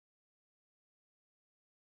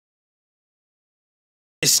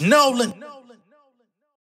It's Nolan.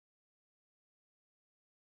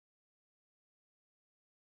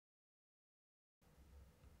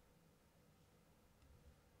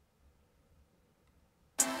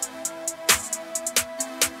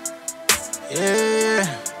 Yeah.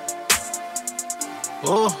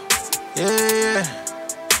 Oh, yeah.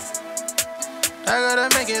 I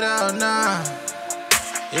gotta make it out now.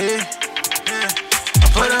 Yeah. I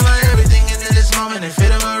put on my everything into this moment and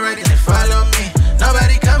fit on my right and they follow me.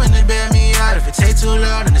 Nobody coming to bail me out. If it take too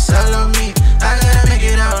long, then it's all on me. I gotta make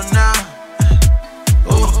it out now.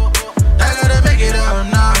 Oh, I gotta make it out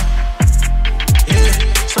now. Yeah.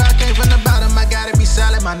 So I came from the bottom, I gotta be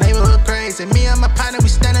solid. My neighborhood crazy. Me and my partner, we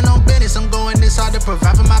standing on business. I'm going this hard to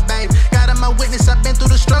provide for my baby. Got on my witness, I've been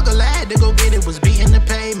through the struggle. I had to go get it, was beating the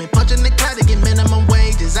pavement. Punching the clock to get minimum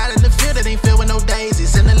wages. Out in the field, it ain't filled with no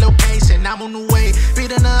daisies. In the location, I'm on the way.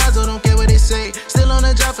 Beating the odds, I don't care what they say. Still on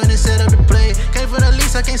the job, and set up the play. Came for the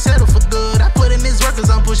least, I can't settle for good. I put in this work, cause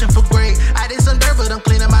I'm pushing for great. I did some dirt, but I'm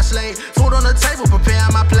cleaning my slate. Food on the table,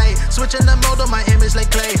 preparing my plate. Switching the mode on my image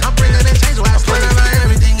like clay. I'm bringing the change where I stay. Putting my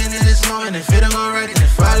everything into this moment and fit them all right and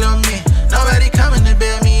they follow me. Nobody coming to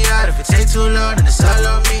bail me out. If it take too long, then it's all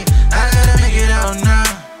on me. I gotta make it out now.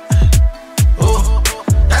 Oh,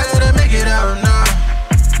 I gotta make it out now.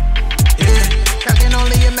 Yeah, I can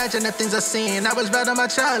only imagine the things I've seen. I was proud of my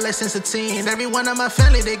child like since a teen. Every one of my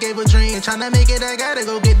family, they gave a dream. Tryna make it, I gotta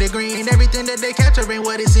go get the green. Everything that they capture ain't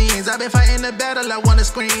what it seems. I've been fighting the battle, I wanna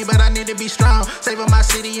scream, but I need to be strong. Saving my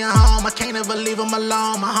city and home, I can't ever leave them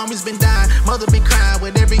alone. My homies been dying, mother been crying.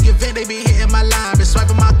 With every event, they be hitting my line. Been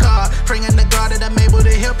swiping my card, praying to God that I'm able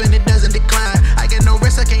to help and it doesn't decline. I get no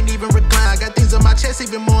rest, I can't even recline. Got things on my chest,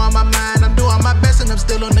 even more on my mind. I'm doing my best and I'm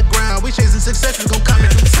still on the ground. We chasing success, we gon' come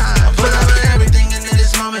in due time. I put over everything into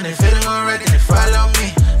this moment and fit them all right and they follow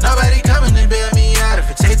me. Nobody coming to bail me out. If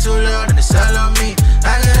it take too long, then it's all on me.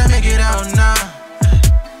 I gotta make it out now.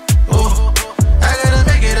 Oh, I gotta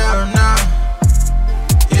make it out now.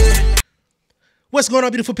 Yeah. What's going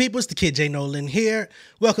on, beautiful people? It's the kid J Nolan here.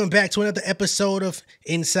 Welcome back to another episode of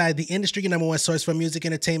Inside the Industry, your number one source for music,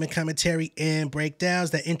 entertainment, commentary, and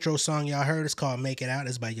breakdowns. That intro song y'all heard is called Make It Out.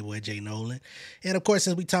 It's by your boy J Nolan. And of course,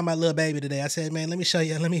 since we talking about Lil Baby today, I said, man, let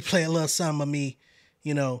me play a little something of me,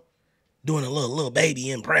 doing a little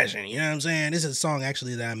baby impression. You know what I'm saying? This is a song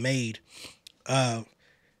actually that I made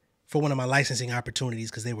for one of my licensing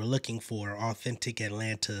opportunities because they were looking for authentic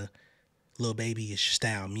Atlanta Lil Baby-ish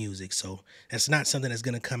style music. So that's not something that's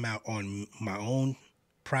going to come out on my own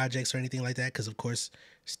projects or anything like that because, of course,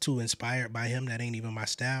 it's too inspired by him. That ain't even my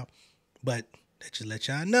style. But that just let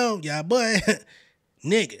y'all know, y'all boy,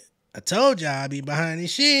 nigga, I told y'all I'd be behind the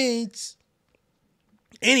sheets.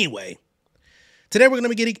 Anyway, today we're going to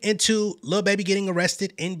be getting into Lil Baby getting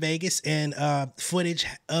arrested in Vegas, and footage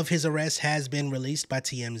of his arrest has been released by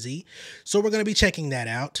TMZ. So we're going to be checking that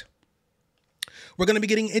out. We're going to be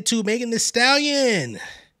getting into Megan Thee Stallion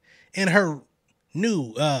and her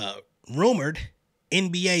new rumored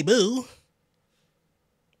NBA boo.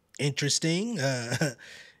 Interesting.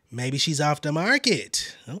 Maybe she's off the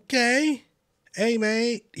market. Okay. Hey,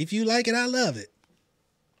 man, if you like it, I love it.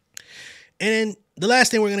 And the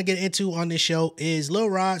last thing we're going to get into on this show is Lil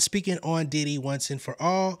Rod speaking on Diddy once and for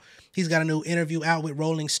all. He's got a new interview out with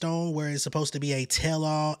Rolling Stone where it's supposed to be a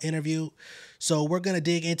tell-all interview. So we're going to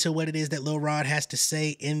dig into what it is that Lil Rod has to say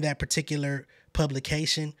in that particular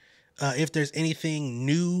publication. If there's anything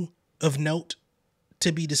new of note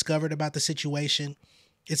to be discovered about the situation,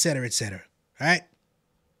 et cetera, et cetera. All right.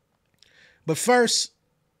 But first,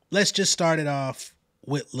 let's just start it off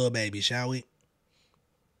with Lil Baby, shall we?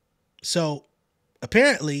 So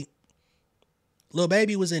apparently, Lil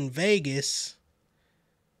Baby was in Vegas,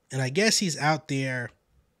 and I guess he's out there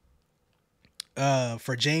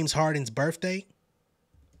for James Harden's birthday.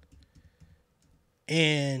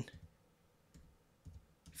 And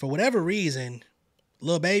for whatever reason,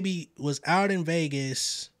 Lil Baby was out in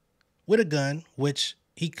Vegas with a gun, which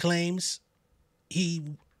he claims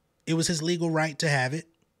it was his legal right to have it.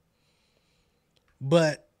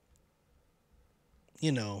 But, I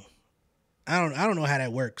don't know how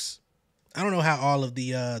that works. I don't know how all of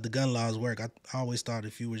the gun laws work. I always thought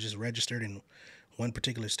if you were just registered in one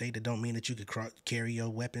particular state, that don't mean that you could carry your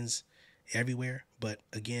weapons everywhere. But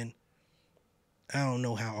again, I don't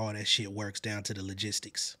know how all that shit works down to the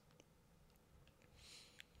logistics.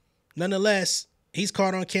 Nonetheless, he's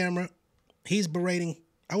caught on camera. He's berating,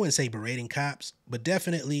 I wouldn't say berating cops, but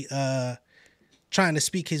definitely trying to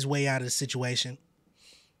speak his way out of the situation.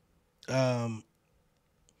 And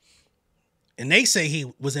they say he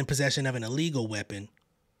was in possession of an illegal weapon.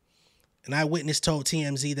 An eyewitness told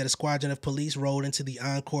TMZ that a squadron of police rolled into the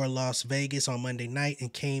Encore Las Vegas on Monday night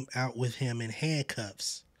and came out with him in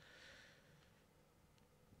handcuffs.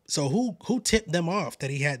 So who tipped them off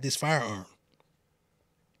that he had this firearm?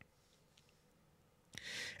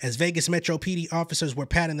 As Vegas Metro PD officers were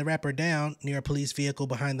patting the rapper down near a police vehicle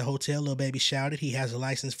behind the hotel, Lil Baby shouted he has a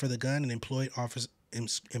license for the gun and implored officers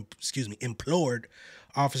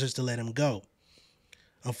to let him go.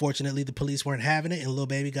 Unfortunately, the police weren't having it, and Lil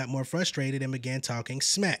Baby got more frustrated and began talking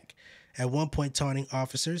smack, at one point taunting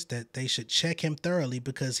officers that they should check him thoroughly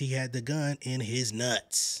because he had the gun in his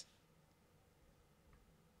nuts.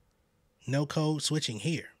 No code switching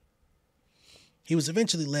here. He was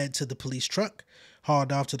eventually led to the police truck,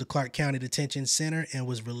 hauled off to the Clark County Detention Center, and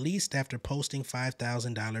was released after posting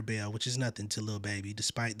 $5,000 bail, which is nothing to Lil Baby,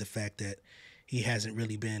 despite the fact that he hasn't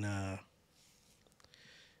really been,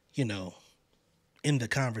 in the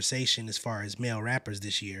conversation as far as male rappers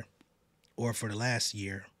this year, or for the last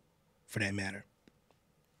year, for that matter.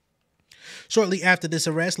 Shortly after this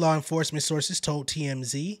arrest, law enforcement sources told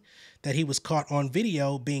TMZ that he was caught on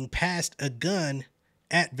video being passed a gun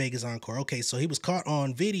at Vegas Encore. Okay, so he was caught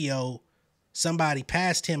on video. Somebody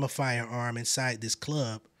passed him a firearm inside this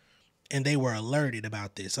club, and they were alerted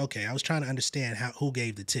about this. Okay, I was trying to understand who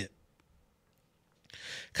gave the tip.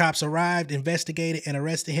 Cops arrived, investigated, and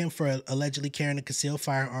arrested him for allegedly carrying a concealed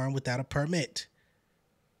firearm without a permit.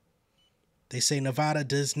 They say Nevada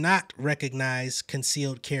does not recognize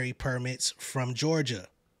concealed carry permits from Georgia.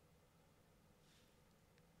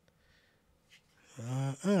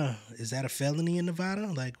 Is that a felony in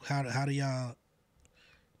Nevada? Like, how do y'all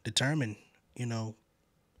determine,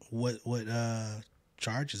 what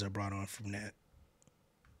charges are brought on from that?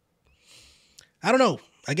 I don't know.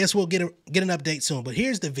 I guess we'll get an update soon. But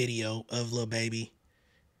here's the video of Lil Baby.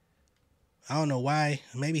 I don't know why.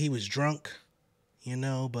 Maybe he was drunk,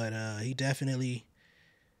 but he definitely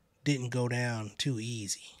didn't go down too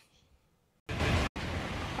easy.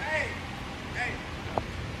 Hey,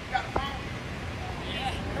 you got a phone?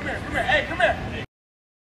 Yeah. Come here. Hey, come here.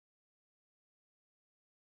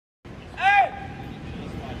 Hey,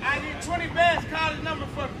 I need 20 bands. Call the number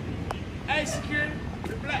for me. Hey, security,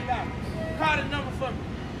 the black guy. Call the number for me.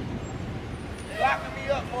 Locking me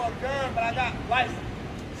up for a gun, but I got license.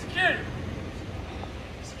 Security,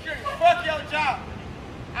 fuck your job.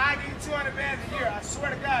 I give you 200 bands a year. I swear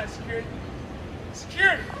to God, security.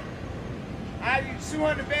 I give you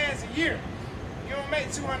 200 bands a year. You don't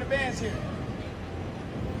make 200 bands here.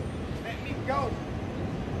 Let me go.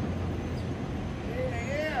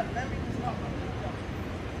 Yeah. Let me just go.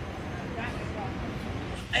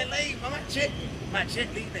 Hey, lady, my check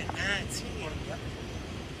leave at 9:10.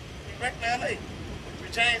 Back to LA. For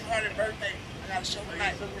James Harden's birthday. I got a show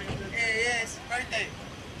tonight. Yeah, it's his birthday.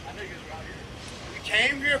 I know you was out here. We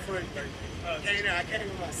came here for his birthday. I came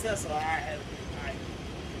with myself, so I had to be like,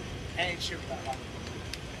 I ain't sure about it.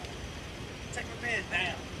 Take my pants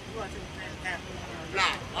down. You want to take my pants down?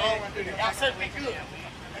 Nah, I don't want to do that. Y'all certainly good.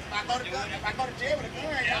 If I go to jail with a gun,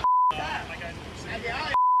 y'all die. I get all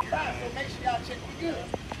die, so make sure y'all check me good.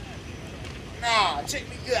 Nah, check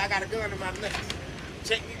me good. I got a gun in my nuts.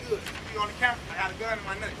 Check me good. You on the camera? I got a gun in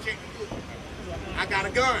my nuts. Check me good. I got a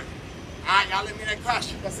gun. Alright, y'all let me in that car,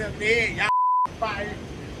 shoot myself in the head. Y'all fire.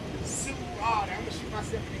 Super hard. I'm gonna shoot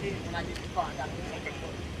myself in the head when I get in the car. I got a gun in my nuts.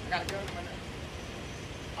 I got a gun in my nuts.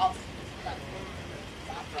 I'll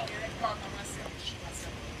get in that car by myself and shoot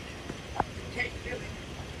myself in the head. You can't feel it.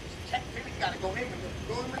 You gotta go in my nuts.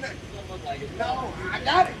 Go in my nuts. You don't look like it. No, I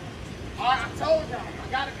got it. Alright, I told y'all. I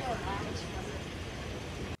got a gun.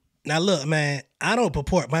 Now look, man, I don't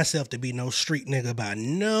purport myself to be no street nigga by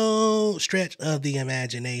no stretch of the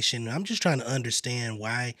imagination. I'm just trying to understand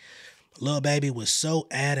why Lil Baby was so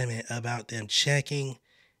adamant about them checking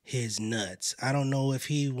his nuts. I don't know if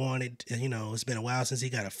he wanted, it's been a while since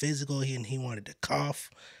he got a physical and he wanted to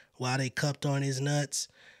cough while they cupped on his nuts.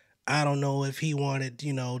 I don't know if he wanted,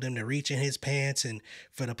 them to reach in his pants and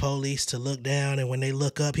for the police to look down, and when they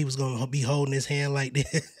look up, he was going to be holding his hand like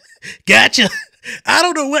this. Gotcha. I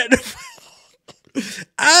don't know what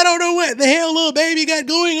the hell Lil Baby got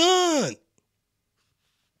going on.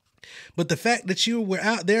 But the fact that you were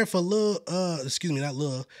out there for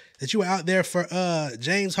that you were out there for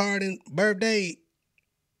James Harden's birthday,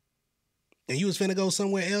 and you was finna go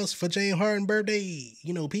somewhere else for James Harden's birthday,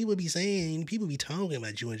 people be talking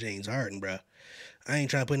about you and James Harden, bro. I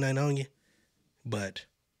ain't trying to put nothing on you, but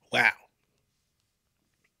wow.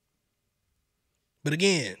 But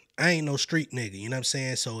again, I ain't no street nigga, you know what I'm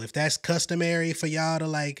saying? So if that's customary for y'all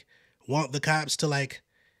to want the cops to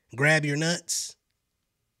grab your nuts,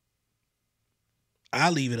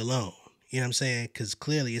 I'll leave it alone. You know what I'm saying? Because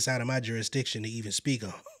clearly it's out of my jurisdiction to even speak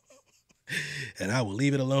on. And I will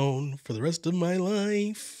leave it alone for the rest of my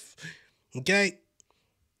life. Okay?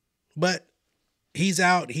 But he's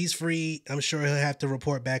out. He's free. I'm sure he'll have to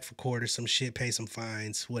report back for court or some shit, pay some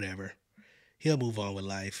fines, whatever. He'll move on with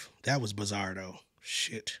life. That was bizarre, though.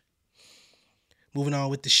 Shit. Moving on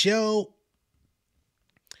with the show.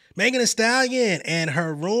 Megan Thee Stallion and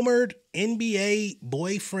her rumored NBA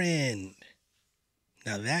boyfriend.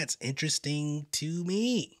 Now, that's interesting to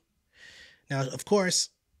me. Now, of course,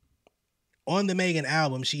 on the Megan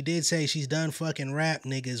album, she did say she's done fucking rap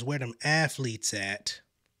niggas where them athletes at.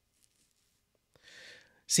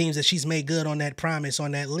 Seems that she's made good on that promise,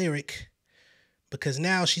 on that lyric, because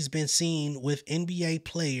now she's been seen with NBA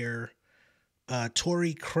player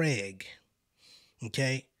Torrey Craig.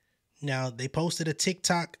 Okay? Now, they posted a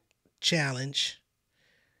TikTok challenge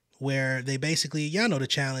where they basically, y'all know the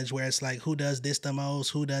challenge where it's like, who does this the most,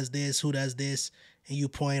 who does this, and you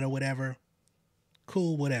point or whatever.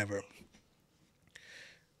 Cool, whatever.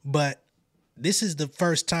 But this is the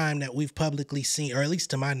first time that we've publicly seen, or at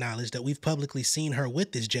least to my knowledge, that we've publicly seen her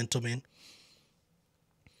with this gentleman.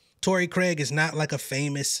 Torrey Craig is not like a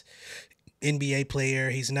famous NBA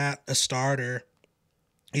player. He's not a starter.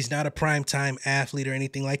 He's not a primetime athlete or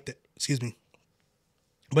anything like that. Excuse me.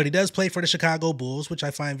 But he does play for the Chicago Bulls, which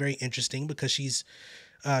I find very interesting because she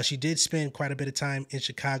did spend quite a bit of time in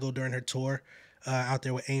Chicago during her tour out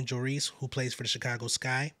there with Angel Reese, who plays for the Chicago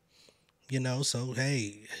Sky. You know, so,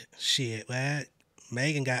 hey, shit, man.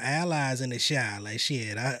 Megan got allies in the shot. Like,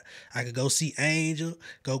 shit, I could go see Angel,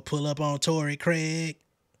 go pull up on Torrey Craig.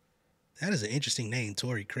 That is an interesting name,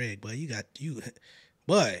 Torrey Craig. But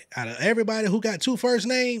boy, out of everybody who got two first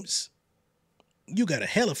names, you got a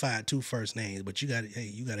hellified two first names, but you got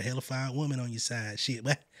a hellified woman on your side. Shit,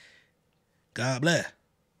 man. God bless.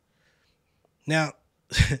 Now,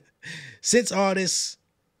 since all this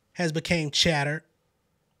has become chatter,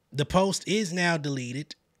 the post is now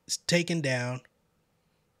deleted. It's taken down.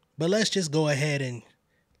 But let's just go ahead and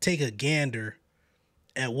take a gander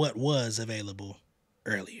at what was available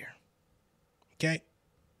earlier. Okay?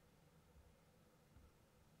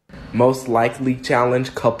 Most likely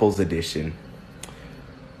challenge couples edition.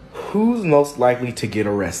 Who's most likely to get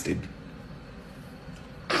arrested?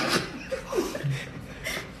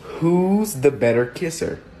 Who's the better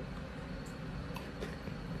kisser?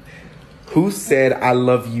 Who said I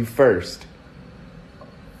love you first?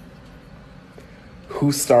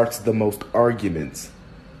 Who starts the most arguments?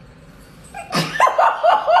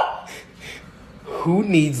 Who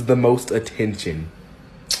needs the most attention?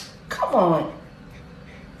 Come on.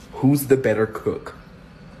 Who's the better cook?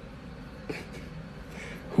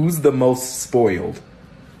 Who's the most spoiled?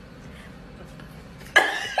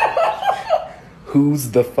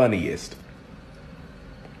 Who's the funniest?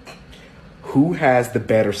 Who has the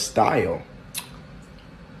better style?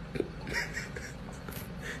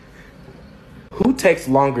 Who takes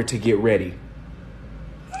longer to get ready?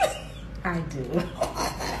 I do.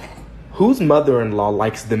 Whose mother-in-law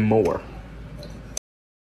likes them more?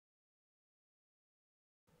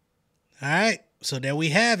 All right, so there we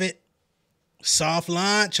have it. Soft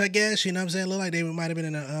launch, I guess. You know what I'm saying? Look like they might have been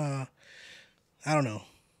in a, I don't know.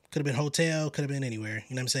 Could have been hotel, could have been anywhere.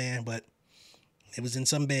 You know what I'm saying? But it was in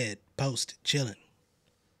some bed, posted, chilling,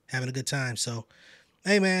 having a good time. So,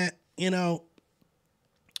 hey, man, you know,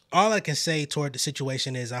 all I can say toward the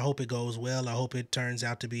situation is I hope it goes well. I hope it turns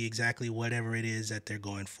out to be exactly whatever it is that they're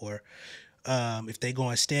going for. If they're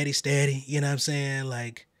going steady, you know what I'm saying?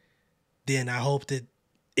 Like, then I hope that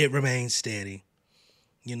it remains steady.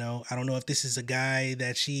 You know, I don't know if this is a guy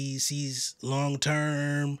that she sees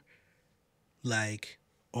long-term, like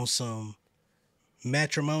on some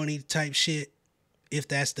matrimony type shit. If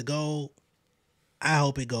that's the goal, I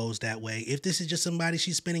hope it goes that way. If this is just somebody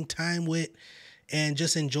she's spending time with and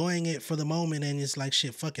just enjoying it for the moment and it's like,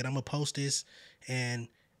 shit, fuck it, I'm gonna post this. And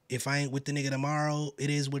if I ain't with the nigga tomorrow,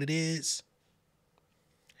 it is what it is.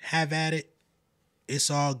 Have at it.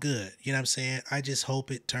 It's all good. You know what I'm saying? I just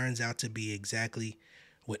hope it turns out to be exactly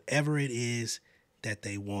whatever it is that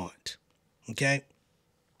they want. Okay?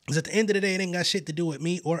 Because at the end of the day, it ain't got shit to do with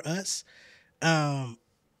me or us.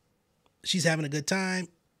 She's having a good time.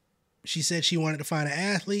 She said she wanted to find an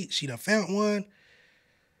athlete. She done found one.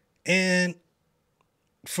 And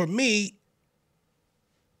for me,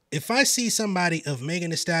 if I see somebody of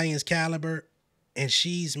Megan Thee Stallion's caliber and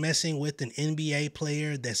she's messing with an NBA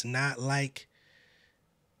player that's not like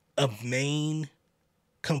a main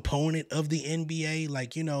component of the NBA,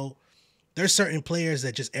 like, you know, there's certain players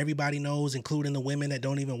that just everybody knows, including the women that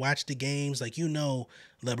don't even watch the games. Like, you know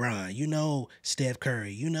LeBron, you know Steph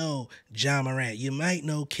Curry, you know John Morant, you might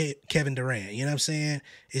know Kevin Durant. You know what I'm saying?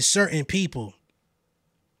 It's certain people.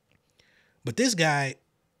 But this guy,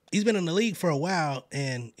 he's been in the league for a while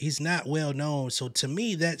and he's not well known. So to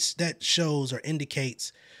me, that shows or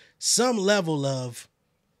indicates some level of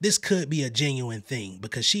this could be a genuine thing,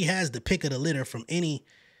 because she has the pick of the litter from any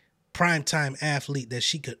primetime athlete that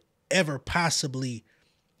she could ever possibly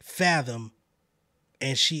fathom,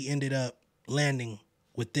 and she ended up landing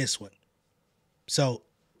with this one. So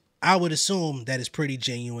I would assume that it's pretty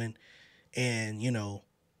genuine, and you know,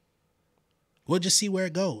 we'll just see where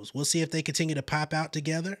it goes. We'll see if they continue to pop out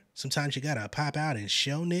together. Sometimes you gotta pop out and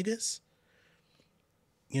show niggas,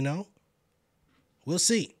 you know. We'll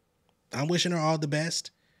see. I'm wishing her all the best.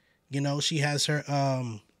 You know, she has her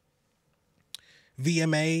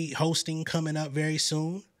VMA hosting coming up very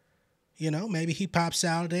soon. You know, maybe he pops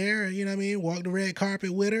out there, you know what I mean, walk the red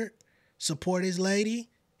carpet with her, support his lady.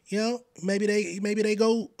 You know, maybe they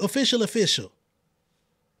go official.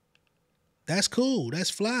 That's cool. That's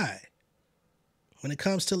fly. When it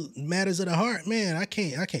comes to matters of the heart, man, I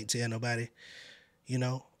can't tell nobody. You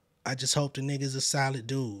know, I just hope the nigga's a solid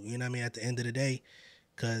dude, you know what I mean, at the end of the day,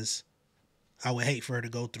 because I would hate for her to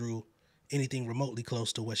go through anything remotely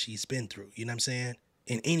close to what she's been through, you know what I'm saying,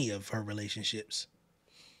 in any of her relationships.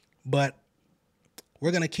 But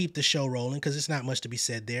we're going to keep the show rolling because it's not much to be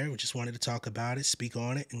said there. We just wanted to talk about it, speak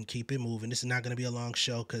on it, and keep it moving. This is not going to be a long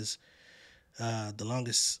show because the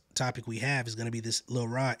longest topic we have is going to be this Lil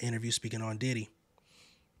Rod interview speaking on Diddy.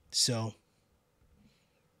 So,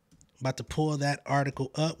 about to pull that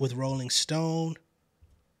article up with Rolling Stone.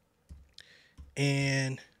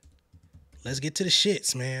 And let's get to the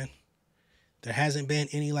shits, man. There hasn't been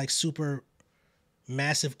any like super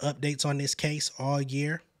massive updates on this case all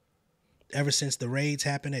year. Ever since the raids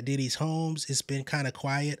happened at Diddy's homes, it's been kind of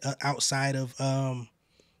quiet outside of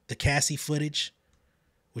the Cassie footage,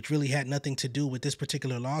 which really had nothing to do with this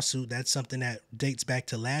particular lawsuit. That's something that dates back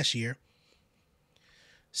to last year.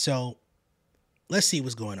 So let's see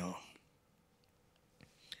what's going on.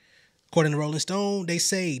 According to Rolling Stone, they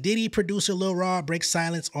say Diddy producer Lil Rod breaks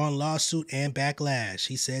silence on lawsuit and backlash.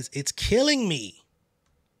 He says, "It's killing me."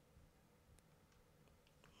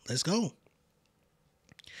 Let's go.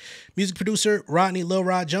 Music producer Rodney Lil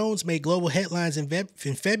Rod Jones made global headlines in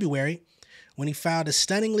February when he filed a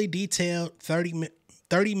stunningly detailed $30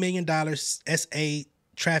 million SA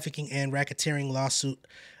trafficking and racketeering lawsuit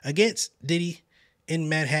against Diddy in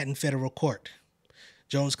Manhattan federal court.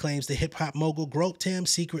 Jones claims the hip-hop mogul groped him,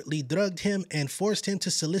 secretly drugged him, and forced him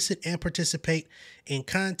to solicit and participate in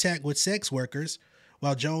contact with sex workers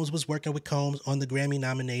while Jones was working with Combs on the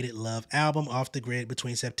Grammy-nominated Love album Off the Grid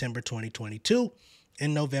between September 2022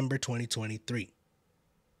 and November 2023.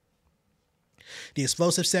 The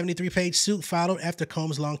explosive 73-page suit followed after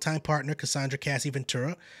Combs' longtime partner Cassandra Cassie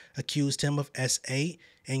Ventura accused him of SA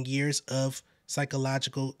and years of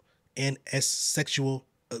psychological and sexual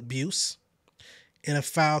abuse in a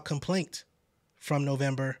filed complaint from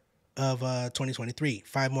November of 2023.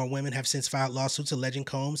 5 more women have since filed lawsuits alleging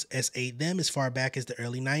Combs SA'd them as far back as the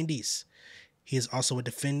early 90s. He is also a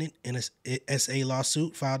defendant in a SA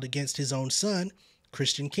lawsuit filed against his own son,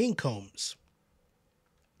 Christian King Combs.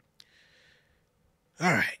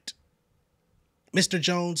 All right. Mr.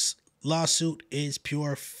 Jones' lawsuit is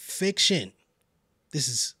pure fiction. This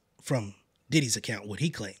is from Diddy's account, what he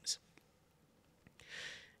claims.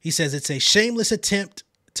 He says it's a shameless attempt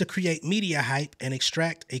to create media hype and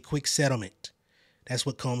extract a quick settlement. That's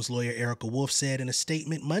what Combs' lawyer Erica Wolf said in a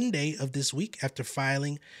statement Monday of this week after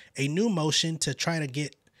filing a new motion to try to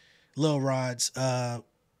get Lil Rod's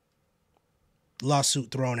lawsuit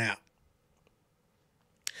thrown out.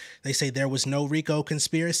 They say there was no RICO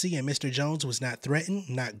conspiracy and Mr. Jones was not threatened,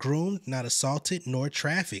 not groomed, not assaulted, nor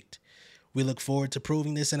trafficked. We look forward to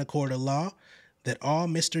proving this in a court of law, that all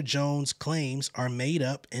Mr. Jones' claims are made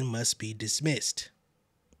up and must be dismissed.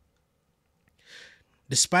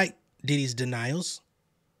 Despite Diddy's denials,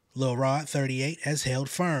 Lil Rod, 38, has held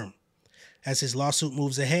firm. As his lawsuit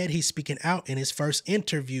moves ahead, he's speaking out in his first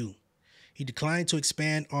interview. He declined to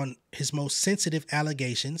expand on his most sensitive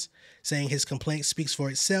allegations, saying his complaint speaks for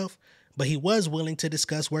itself, but he was willing to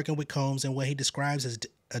discuss working with Combs and what he describes as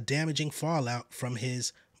a damaging fallout from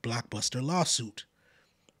his blockbuster lawsuit.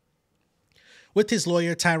 With his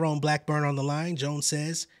lawyer Tyrone Blackburn on the line, Jones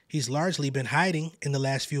says he's largely been hiding in the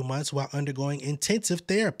last few months while undergoing intensive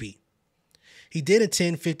therapy. He did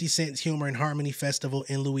attend 50 Cent's Humor and Harmony Festival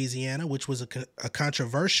in Louisiana, which was a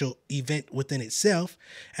controversial event within itself,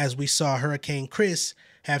 as we saw Hurricane Chris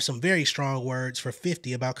have some very strong words for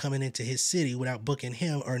 50 about coming into his city without booking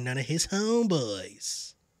him or none of his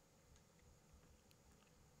homeboys.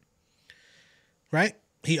 Right?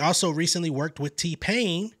 He also recently worked with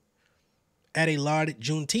T-Pain at a lauded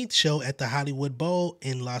Juneteenth show at the Hollywood Bowl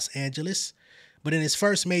in Los Angeles. But in his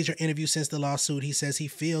first major interview since the lawsuit, he says he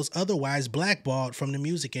feels otherwise blackballed from the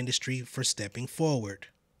music industry for stepping forward.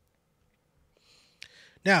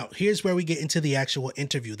 Now, here's where we get into the actual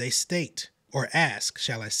interview. They state, or ask,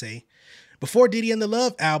 shall I say, before Diddy and the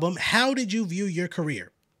Love album, how did you view your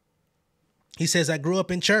career? He says, I grew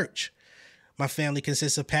up in church. My family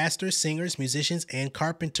consists of pastors, singers, musicians, and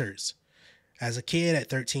carpenters. As a kid, at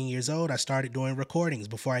 13 years old, I started doing recordings.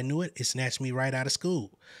 Before I knew it, it snatched me right out of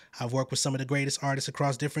school. I've worked with some of the greatest artists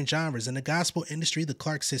across different genres. In the gospel industry, the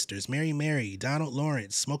Clark Sisters, Mary, Donald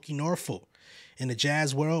Lawrence, Smokey Norfolk. In the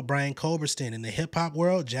jazz world, Brian Culbertson. In the hip-hop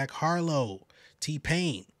world, Jack Harlow,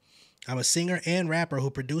 T-Pain. I'm a singer and rapper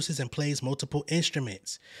who produces and plays multiple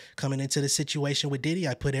instruments. Coming into the situation with Diddy,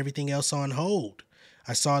 I put everything else on hold.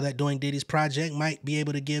 I saw that doing Diddy's project might be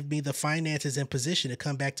able to give me the finances and position to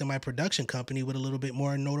come back to my production company with a little bit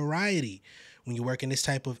more notoriety. When you work in this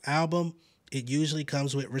type of album, it usually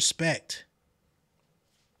comes with respect.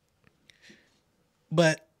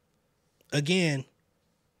 But again,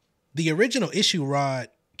 the original issue Rod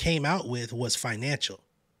came out with was financial.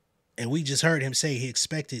 And we just heard him say he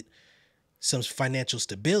expected some financial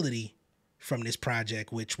stability from this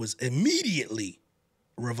project, which was immediately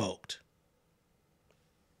revoked.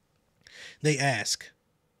 They ask,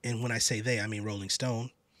 and when I say they, I mean Rolling Stone,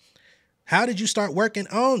 how did you start working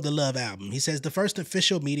on the Love album? He says the first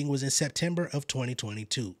official meeting was in September of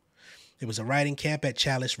 2022. It was a writing camp at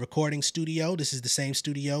Chalice Recording Studio. This is the same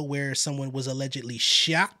studio where someone was allegedly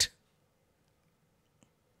shot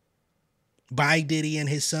by Diddy and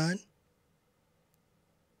his son.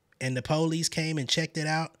 And the police came and checked it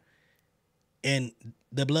out. And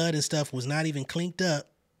the blood and stuff was not even cleaned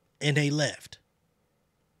up. And they left,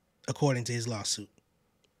 according to his lawsuit.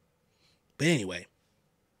 But anyway,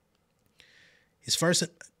 his first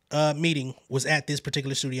meeting was at this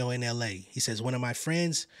particular studio in LA. He says, one of my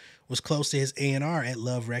friends was close to his A&R at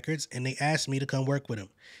Love Records, and they asked me to come work with him.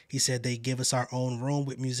 He said they give us our own room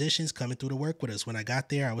with musicians coming through to work with us. When I got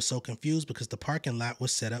there, I was so confused because the parking lot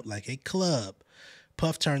was set up like a club.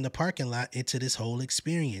 Puff turned the parking lot into this whole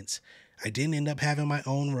experience. I didn't end up having my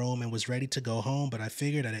own room and was ready to go home, but I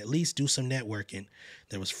figured I'd at least do some networking.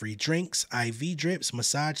 There was free drinks, IV drips,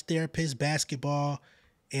 massage therapists, basketball,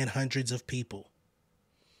 and hundreds of people.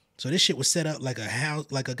 So this shit was set up like a house,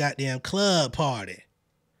 like a goddamn club party,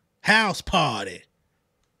 house party,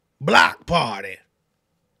 block party.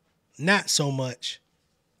 Not so much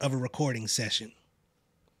of a recording session.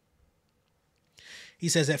 He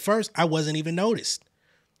says, at first, I wasn't even noticed.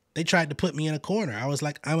 They tried to put me in a corner. I was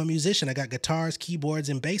like, I'm a musician. I got guitars, keyboards,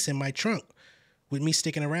 and bass in my trunk. With me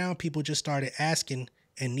sticking around, people just started asking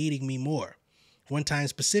and needing me more. One time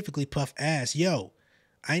specifically, Puff asked, yo,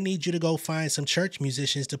 I need you to go find some church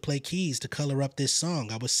musicians to play keys to color up this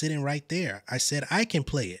song. I was sitting right there. I said, I can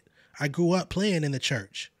play it. I grew up playing in the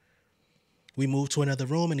church. We moved to another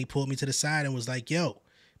room and he pulled me to the side and was like, yo,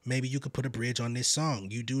 maybe you could put a bridge on this song.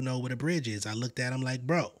 You do know what a bridge is. I looked at him like,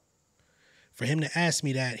 bro. For him to ask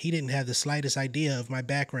me that, he didn't have the slightest idea of my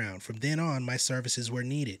background. From then on, my services were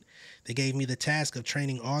needed. They gave me the task of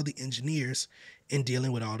training all the engineers and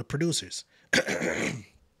dealing with all the producers.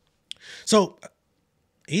 So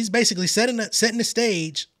he's basically setting the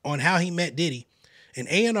stage on how he met Diddy. An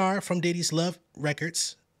A&R from Diddy's Love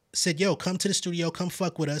Records said, yo, come to the studio, come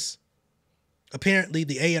fuck with us. Apparently,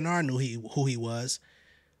 the A&R knew who he was,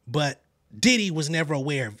 but Diddy was never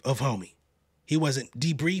aware of homie. He wasn't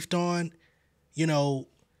debriefed on, you know,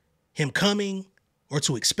 him coming or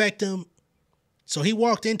to expect him. So he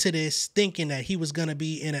walked into this thinking that he was going to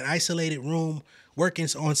be in an isolated room working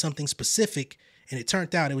on something specific. And it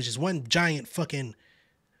turned out it was just one giant fucking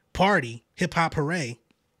party, hip hop hooray.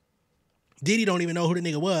 Diddy don't even know who the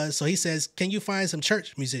nigga was. So he says, can you find some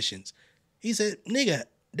church musicians? He said, nigga,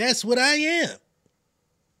 that's what I am.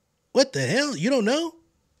 What the hell? You don't know?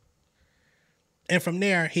 And from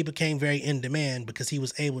there, he became very in demand because he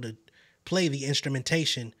was able to play the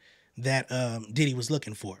instrumentation that Diddy was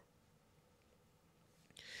looking for.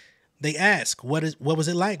 They ask, what was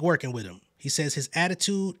it like working with him? He says his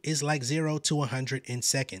attitude is like 0 to 100 in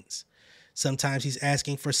seconds. Sometimes he's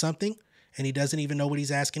asking for something and he doesn't even know what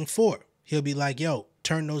he's asking for. He'll be like, yo,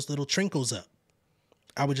 turn those little trinkles up.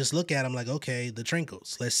 I would just look at him like, okay, the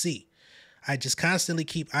trinkles, let's see. I just constantly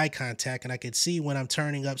keep eye contact and I could see when I'm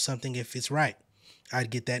turning up something if it's right.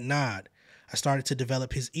 I'd get that nod. I started to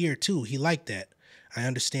develop his ear too. He liked that. I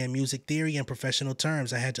understand music theory and professional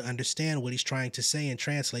terms. I had to understand what he's trying to say and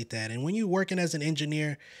translate that. And when you're working as an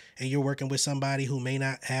engineer and you're working with somebody who may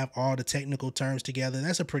not have all the technical terms together,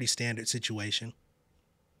 that's a pretty standard situation.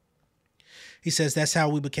 He says that's how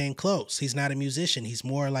we became close. He's not a musician. He's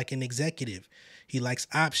more like an executive. He likes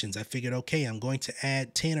options. I figured, okay, I'm going to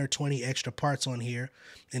add 10 or 20 extra parts on here.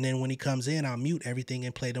 And then when he comes in, I'll mute everything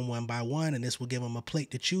and play them one by one. And this will give him a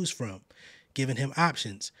plate to choose from, giving him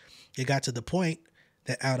options. It got to the point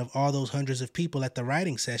that out of all those hundreds of people at the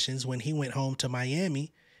writing sessions, when he went home to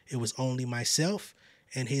Miami, it was only myself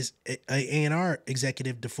and his A&R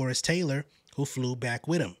executive, DeForest Taylor, who flew back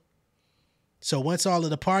with him. So once all of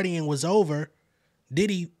the partying was over,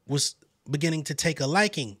 Diddy was beginning to take a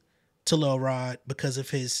liking to Lil Rod because of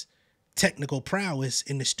his technical prowess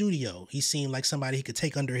in the studio. He seemed like somebody he could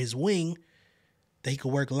take under his wing, that he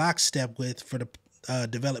could work lockstep with for the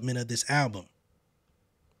development of this album.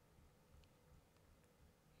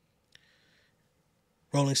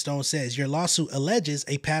 Rolling Stone says, your lawsuit alleges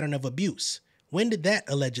a pattern of abuse. When did that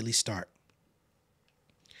allegedly start?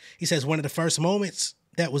 He says, one of the first moments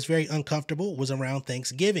that was very uncomfortable was around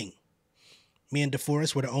Thanksgiving. Me and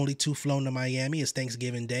DeForest were the only two flown to Miami. It's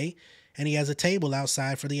Thanksgiving Day, and he has a table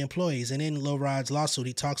outside for the employees. And in Lil Rod's lawsuit,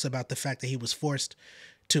 he talks about the fact that he was forced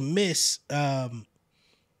to miss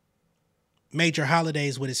major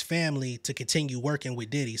holidays with his family to continue working with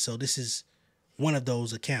Diddy. So this is one of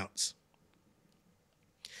those accounts.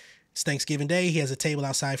 It's Thanksgiving Day. He has a table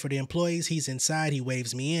outside for the employees. He's inside. He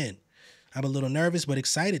waves me in. I'm a little nervous, but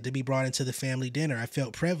excited to be brought into the family dinner. I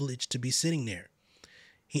felt privileged to be sitting there.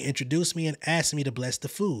 He introduced me and asked me to bless the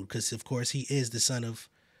food because, of course, he is the son of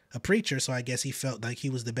a preacher, so I guess he felt like he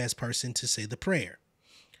was the best person to say the prayer.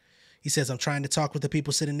 He says, I'm trying to talk with the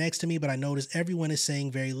people sitting next to me, but I noticed everyone is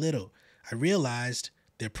saying very little. I realized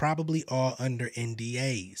they're probably all under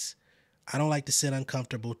NDAs. I don't like to sit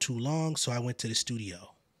uncomfortable too long, so I went to the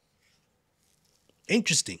studio.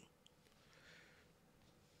 Interesting.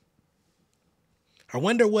 I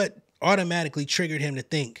wonder what automatically triggered him to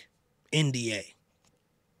think NDA.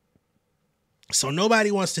 So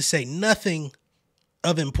nobody wants to say nothing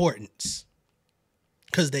of importance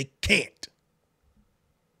because they can't.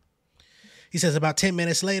 He says about 10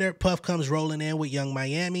 minutes later, Puff comes rolling in with Young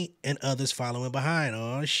Miami and others following behind.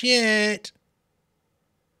 Oh, shit.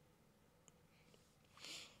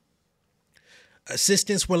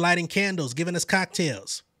 Assistants were lighting candles, giving us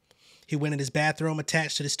cocktails. He went in his bathroom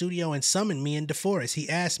attached to the studio and summoned me and DeForest. He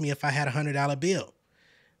asked me if I had a $100 bill.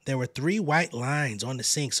 There were 3 white lines on the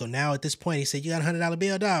sink. So now at this point, he said, you got a $100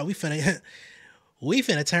 bill, dog? We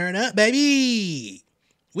finna turn up, baby.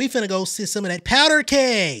 We finna go see some of that powder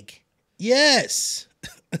keg. Yes.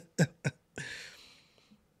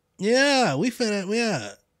 Yeah,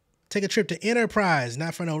 take a trip to Enterprise,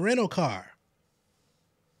 not for no rental car.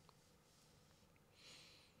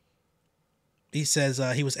 He says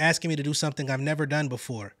he was asking me to do something I've never done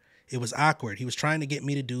before. It was awkward. He was trying to get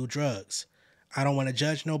me to do drugs. I don't want to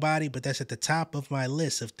judge nobody, but that's at the top of my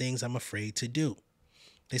list of things I'm afraid to do.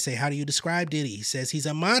 They say, how do you describe Diddy? He says he's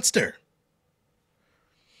a monster.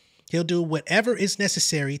 He'll do whatever is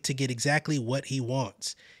necessary to get exactly what he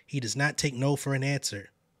wants. He does not take no for an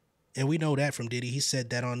answer. And we know that from Diddy. He said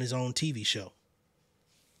that on his own TV show.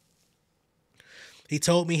 He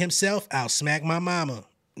told me himself, I'll smack my mama.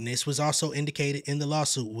 And this was also indicated in the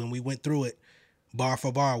lawsuit when we went through it, bar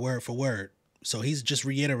for bar, word for word. So he's just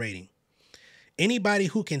reiterating. Anybody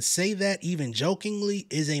who can say that even jokingly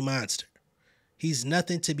is a monster. He's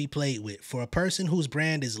nothing to be played with. For a person whose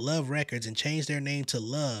brand is Love Records and changed their name to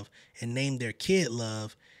Love and named their kid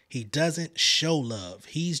Love, he doesn't show love.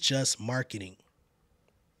 He's just marketing.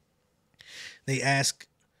 They ask,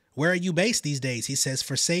 where are you based these days? He says,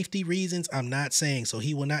 for safety reasons, I'm not saying. So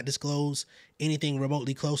he will not disclose anything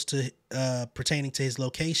remotely close to pertaining to his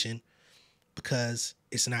location because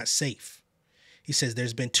it's not safe. He says,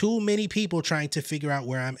 there's been too many people trying to figure out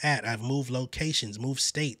where I'm at. I've moved locations, moved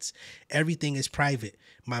states. Everything is private.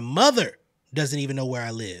 My mother doesn't even know where I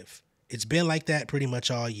live. It's been like that pretty much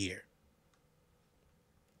all year.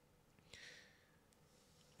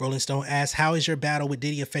 Rolling Stone asks, how has your battle with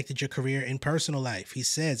Diddy affected your career and personal life? He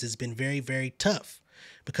says, it's been very, very tough.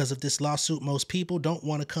 Because of this lawsuit, most people don't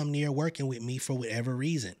want to come near working with me for whatever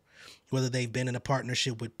reason, whether they've been in a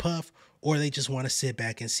partnership with Puff or they just want to sit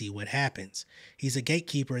back and see what happens. He's a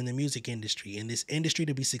gatekeeper in the music industry. In this industry,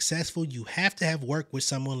 to be successful, you have to have worked with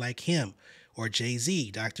someone like him or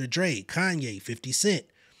Jay-Z, Dr. Dre, Kanye, 50 Cent.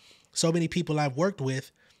 So many people I've worked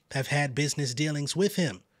with have had business dealings with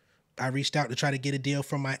him. I reached out to try to get a deal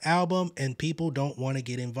for my album and people don't want to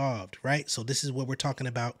get involved, right? So this is what we're talking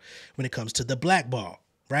about when it comes to the blackball,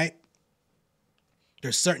 right?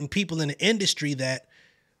 There's certain people in the industry that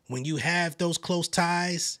when you have those close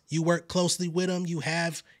ties, you work closely with them, you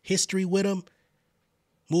have history with them,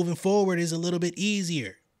 moving forward is a little bit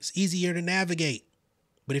easier. It's easier to navigate.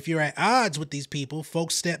 But if you're at odds with these people,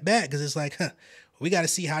 folks step back because it's like, we got to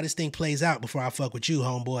see how this thing plays out before I fuck with you,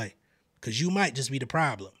 homeboy, because you might just be the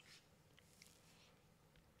problem.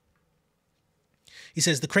 He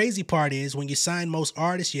says, the crazy part is when you sign most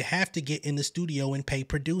artists, you have to get in the studio and pay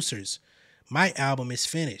producers. My album is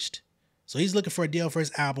finished. So he's looking for a deal for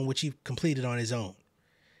his album, which he completed on his own.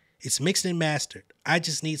 It's mixed and mastered. I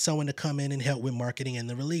just need someone to come in and help with marketing and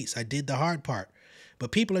the release. I did the hard part,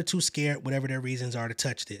 but people are too scared, whatever their reasons are, to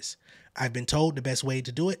touch this. I've been told the best way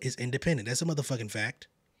to do it is independent. That's a motherfucking fact.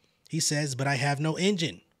 He says, but I have no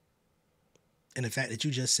engine. And the fact that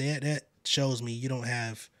you just said that shows me you don't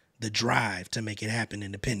have the drive to make it happen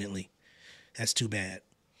independently. That's too bad.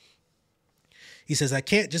 He says, I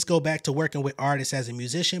can't just go back to working with artists as a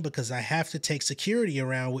musician because I have to take security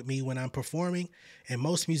around with me when I'm performing, and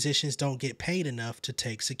most musicians don't get paid enough to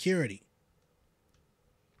take security.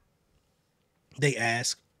 They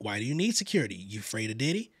ask, why do you need security? You afraid of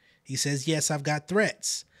Diddy? He says, yes, I've got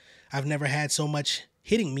threats. I've never had so much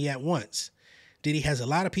hitting me at once. Diddy has a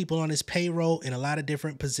lot of people on his payroll in a lot of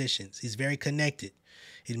different positions. He's very connected.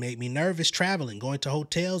 It made me nervous traveling, going to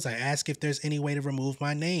hotels. I asked if there's any way to remove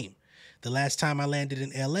my name. The last time I landed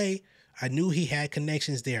in LA, I knew he had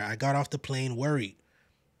connections there. I got off the plane worried.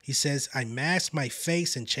 He says, I masked my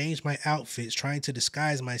face and changed my outfits, trying to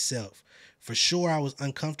disguise myself. For sure, I was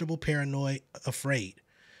uncomfortable, paranoid, afraid.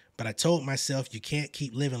 But I told myself, you can't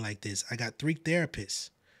keep living like this. I got 3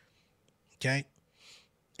 therapists. Okay?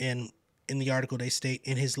 And in the article, they state,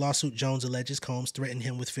 in his lawsuit, Jones alleges Combs threatened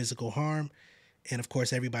him with physical harm. And of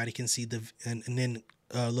course, everybody can see and then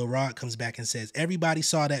Lil Rod comes back and says, everybody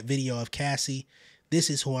saw that video of Cassie. This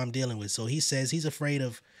is who I'm dealing with. So he says he's afraid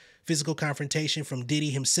of physical confrontation from Diddy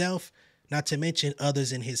himself, not to mention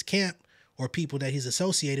others in his camp or people that he's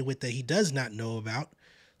associated with that he does not know about.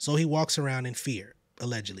 So he walks around in fear,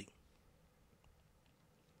 allegedly.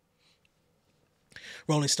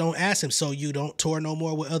 Rolling Stone asks him, so you don't tour no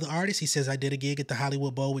more with other artists? He says, I did a gig at the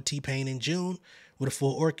Hollywood Bowl with T-Pain in June with a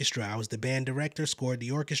full orchestra. I was the band director, scored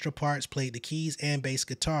the orchestra parts, played the keys and bass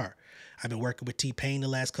guitar. I've been working with T-Pain the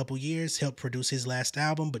last couple years, helped produce his last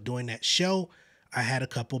album, but during that show, I had a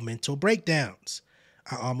couple mental breakdowns.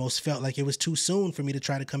 I almost felt like it was too soon for me to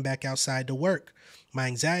try to come back outside to work. My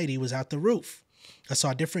anxiety was out the roof. I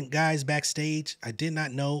saw different guys backstage I did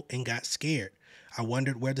not know and got scared. I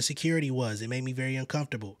wondered where the security was. It made me very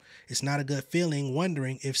uncomfortable. It's not a good feeling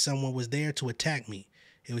wondering if someone was there to attack me.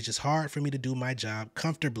 It was just hard for me to do my job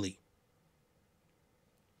comfortably.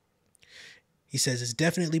 He says, it's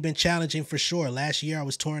definitely been challenging for sure. Last year, I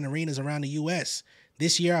was touring arenas around the U.S.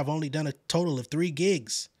 This year, I've only done a total of 3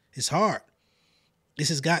 gigs. It's hard. This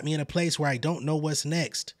has got me in a place where I don't know what's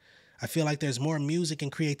next. I feel like there's more music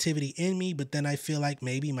and creativity in me, but then I feel like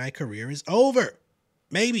maybe my career is over.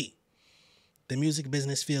 Maybe. The music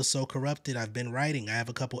business feels so corrupted. I've been writing. I have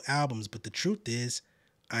a couple albums, but the truth is,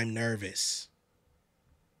 I'm nervous.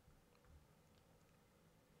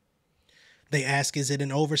 They ask, is it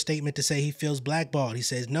an overstatement to say he feels blackballed? He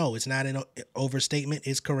says, no, it's not an overstatement.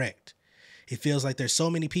 It's correct. It feels like there's so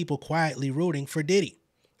many people quietly rooting for Diddy.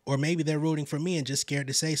 Or maybe they're rooting for me and just scared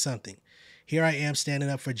to say something. Here I am standing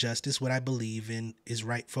up for justice, what I believe in is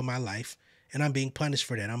right for my life, and I'm being punished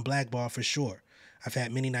for that. I'm blackballed for sure. I've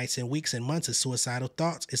had many nights and weeks and months of suicidal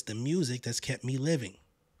thoughts. It's the music that's kept me living.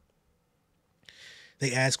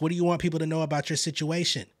 They ask, what do you want people to know about your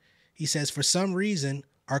situation? He says, for some reason,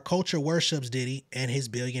 our culture worships Diddy and his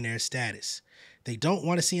billionaire status. They don't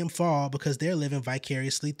want to see him fall because they're living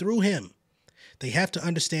vicariously through him. They have to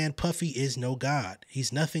understand Puffy is no god.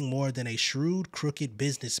 He's nothing more than a shrewd, crooked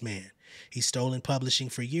businessman. He's stolen publishing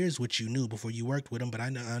for years, which you knew before you worked with him, but I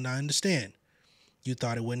understand. You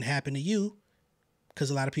thought it wouldn't happen to you because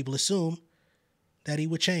a lot of people assume that he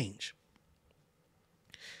would change.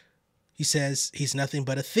 He says he's nothing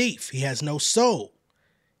but a thief. He has no soul.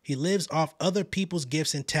 He lives off other people's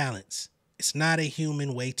gifts and talents. It's not a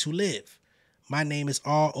human way to live. My name is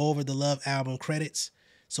all over the Love album credits,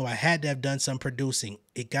 so I had to have done some producing.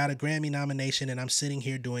 It got a Grammy nomination, and I'm sitting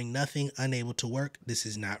here doing nothing, unable to work. This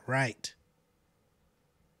is not right.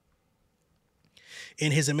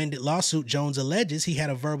 In his amended lawsuit, Jones alleges he had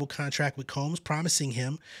a verbal contract with Combs promising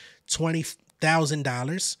him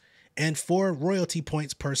 $20,000 and 4 royalty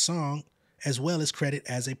points per song, as well as credit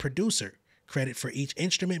as a producer, credit for each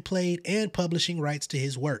instrument played, and publishing rights to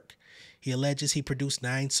his work. He alleges he produced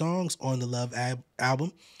 9 songs on the Love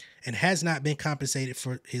album and has not been compensated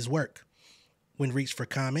for his work. When reached for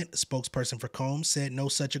comment, a spokesperson for Combs said no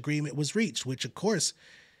such agreement was reached, which of course,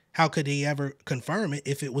 how could he ever confirm it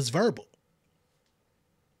if it was verbal?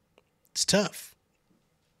 It's tough.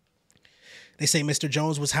 They say Mr.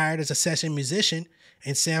 Jones was hired as a session musician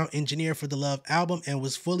and sound engineer for the Love album and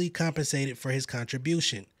was fully compensated for his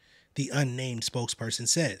contribution, the unnamed spokesperson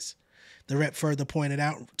says. The rep further pointed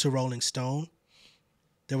out to Rolling Stone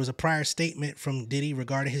there was a prior statement from Diddy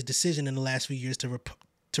regarding his decision in the last few years to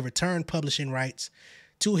return publishing rights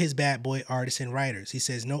to his bad boy artists and writers. He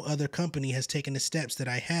says, no other company has taken the steps that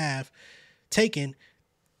I have taken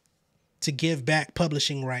to give back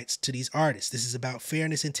publishing rights to these artists. This is about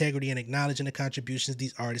fairness, integrity, and acknowledging the contributions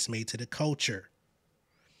these artists made to the culture.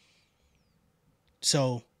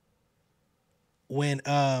 So when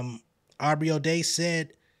Aubrey O'Day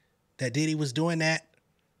said that Diddy was doing that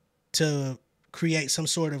to create some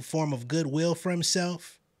sort of form of goodwill for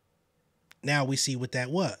himself, now we see what that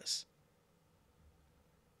was.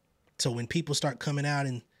 So when people start coming out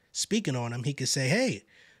and speaking on him, he could say, hey,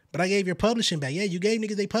 but I gave your publishing back. Yeah, you gave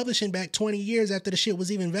niggas they publishing back 20 years after the shit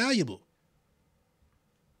was even valuable.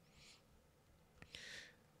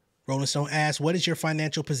 Rolling Stone asks, what is your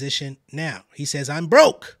financial position now? He says, I'm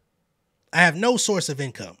broke. I have no source of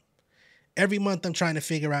income. Every month I'm trying to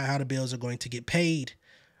figure out how the bills are going to get paid.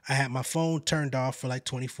 I had my phone turned off for like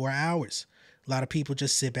 24 hours. A lot of people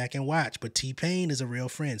just sit back and watch, but T-Pain is a real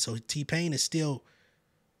friend. So T-Pain is still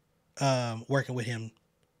working with him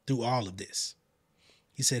through all of this.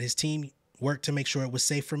 He said his team worked to make sure it was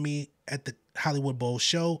safe for me at the Hollywood Bowl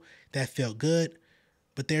show. That felt good,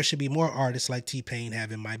 but there should be more artists like T-Pain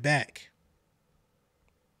having my back.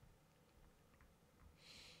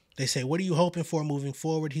 They say, what are you hoping for moving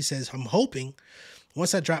forward? He says, I'm hoping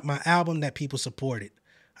once I drop my album that people support it.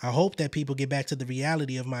 I hope that people get back to the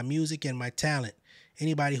reality of my music and my talent.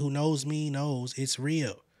 Anybody who knows me knows it's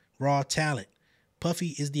real, raw talent.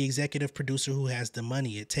 Puffy is the executive producer who has the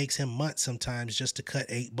money. It takes him months sometimes just to cut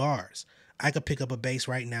 8 bars. I could pick up a bass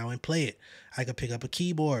right now and play it. I could pick up a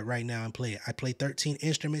keyboard right now and play it. I play 13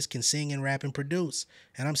 instruments, can sing and rap and produce,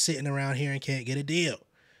 and I'm sitting around here and can't get a deal.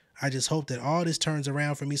 I just hope that all this turns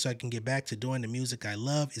around for me so I can get back to doing the music I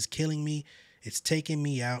love. It's killing me. It's taking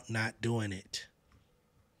me out not doing it.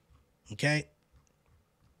 Okay?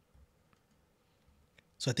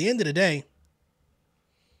 So at the end of the day,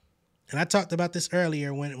 and I talked about this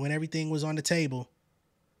earlier when everything was on the table,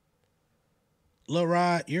 Lil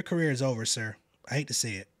Rod, your career is over, sir. I hate to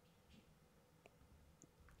say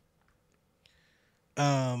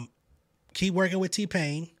it. Keep working with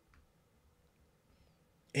T-Pain.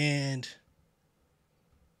 And,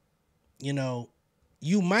 you know,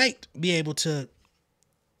 you might be able to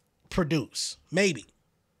produce. Maybe.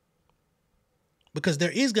 Because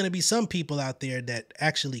there is going to be some people out there that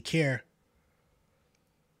actually care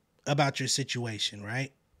about your situation,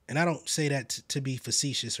 right? And I don't say that to be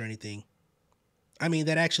facetious or anything. I mean,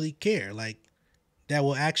 that actually care. Like, that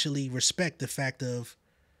will actually respect the fact of,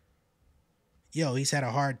 yo, he's had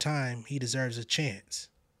a hard time. He deserves a chance.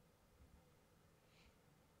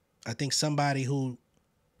 I think somebody who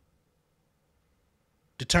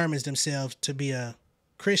determines themselves to be a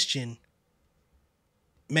Christian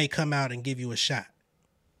may come out and give you a shot.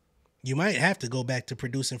 You might have to go back to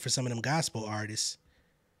producing for some of them gospel artists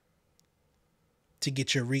to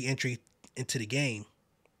get your re-entry into the game.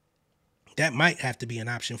 That might have to be an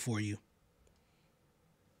option for you.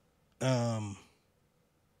 It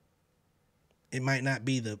might not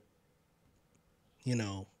be the, you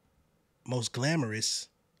know, most glamorous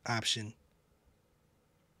option,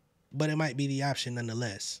 but it might be the option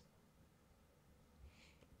nonetheless.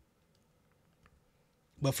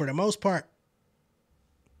 But for the most part,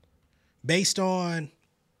 based on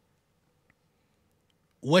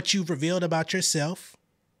what you've revealed about yourself,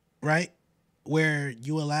 right? Where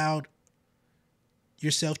you allowed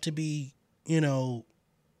yourself to be, you know,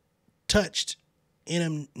 touched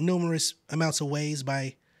in numerous amounts of ways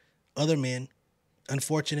by other men.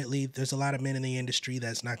 Unfortunately, there's a lot of men in the industry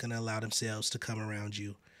that's not going to allow themselves to come around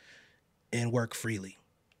you and work freely,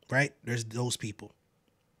 right? There's those people.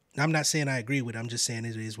 I'm not saying I agree with it. I'm just saying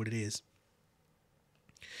it is what it is.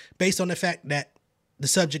 Based on the fact that the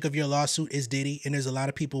subject of your lawsuit is Diddy, and there's a lot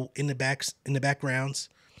of people in the backgrounds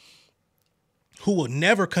who will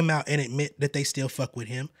never come out and admit that they still fuck with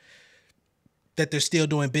him, that they're still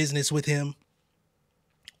doing business with him,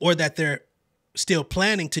 or that they're still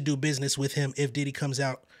planning to do business with him if Diddy comes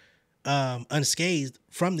out unscathed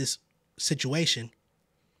from this situation.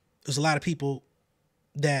 There's a lot of people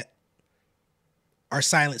that are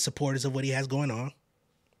silent supporters of what he has going on.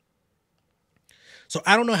 So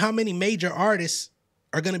I don't know how many major artists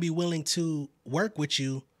are going to be willing to work with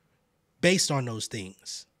you based on those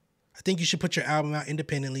things. I think you should put your album out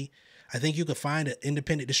independently. I think you could find an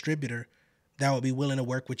independent distributor that would be willing to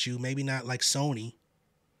work with you. Maybe not like Sony.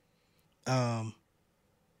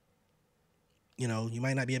 You know, you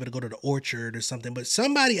might not be able to go to the Orchard or something, but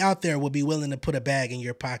somebody out there will be willing to put a bag in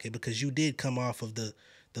your pocket because you did come off of the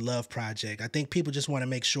Love Project. I think people just want to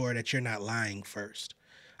make sure that you're not lying first.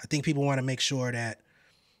 I think people want to make sure that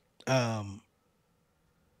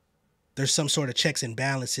there's some sort of checks and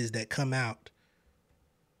balances that come out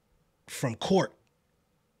from court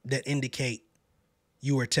that indicate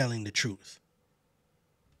you are telling the truth.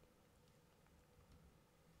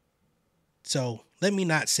 So let me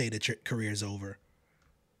not say that your career is over,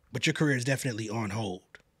 but your career is definitely on hold.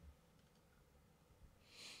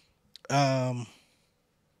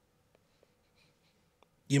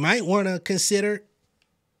 You might want to consider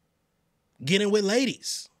getting with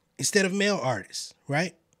ladies instead of male artists,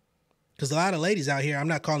 right? Because a lot of ladies out here, I'm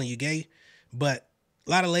not calling you gay, but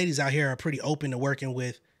a lot of ladies out here are pretty open to working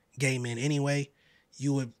with gay men anyway.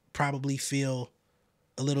 You would probably feel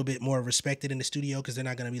a little bit more respected in the studio because they're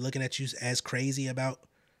not going to be looking at you as crazy about,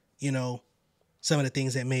 you know, some of the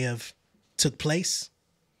things that may have took place.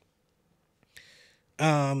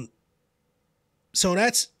 So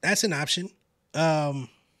that's an option. I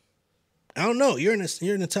don't know. You're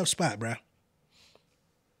in a tough spot, bro.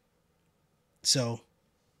 So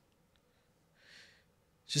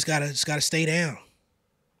just gotta stay down.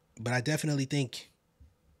 But I definitely think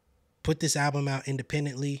put this album out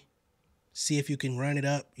independently. See if you can run it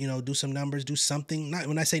up, you know, do some numbers, do something. Not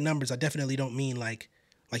when I say numbers, I definitely don't mean like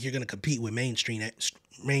you're gonna compete with mainstream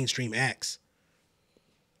acts.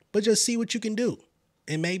 But just see what you can do.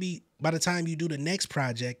 And maybe by the time you do the next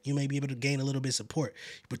project, you may be able to gain a little bit of support.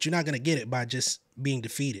 But you're not gonna get it by just being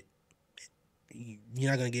defeated.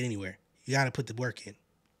 You're not gonna get anywhere. You gotta put the work in.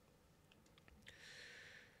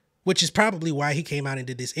 Which is probably why he came out and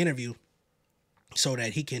did this interview, so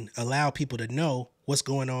that he can allow people to know what's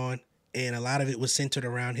going on. And a lot of it was centered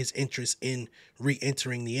around his interest in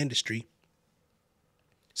re-entering the industry.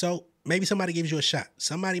 So maybe somebody gives you a shot.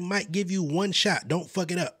 Somebody might give you one shot. Don't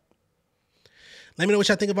fuck it up. Let me know what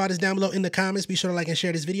y'all think about this down below in the comments. Be sure to like and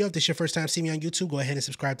share this video. If this is your first time seeing me on YouTube, go ahead and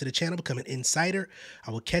subscribe to the channel. Become an insider.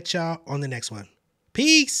 I will catch y'all on the next one.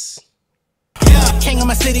 Peace. King of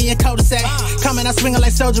my city and cul-de-sac. Coming out swinging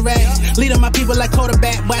like soldier rags. Leading my people like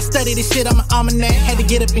quarterback. Boy, I study this shit, I'm an almanac. Had to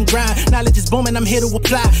get up and grind. Knowledge is booming, I'm here to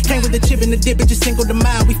apply. Came with the chip and the dip, it just single the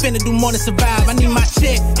mind. We finna do more than survive. I need my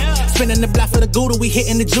check. Spinning the block for the Gouda. We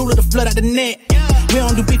hitting the jeweler to flood out the net. We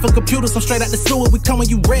don't do beef on computers, I'm straight out the sewer. We come when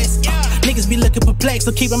you rest. Niggas be looking perplexed,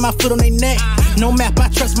 so keeping my foot on their neck. No map, I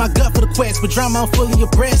trust my gut for the quest. With drama, I'm fully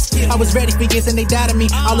abreast. I was ready for years and they doubted me.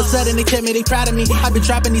 All of a sudden they tell me they proud of me. I've been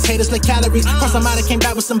dropping these haters like calories. Cross them out, I came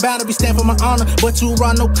back with some battery. Stand for my honor, but you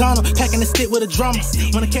run no corner. Packing the stick with a drummer.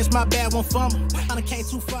 Wanna catch my bad, won't fumble. I done came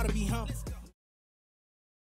too far to be humble.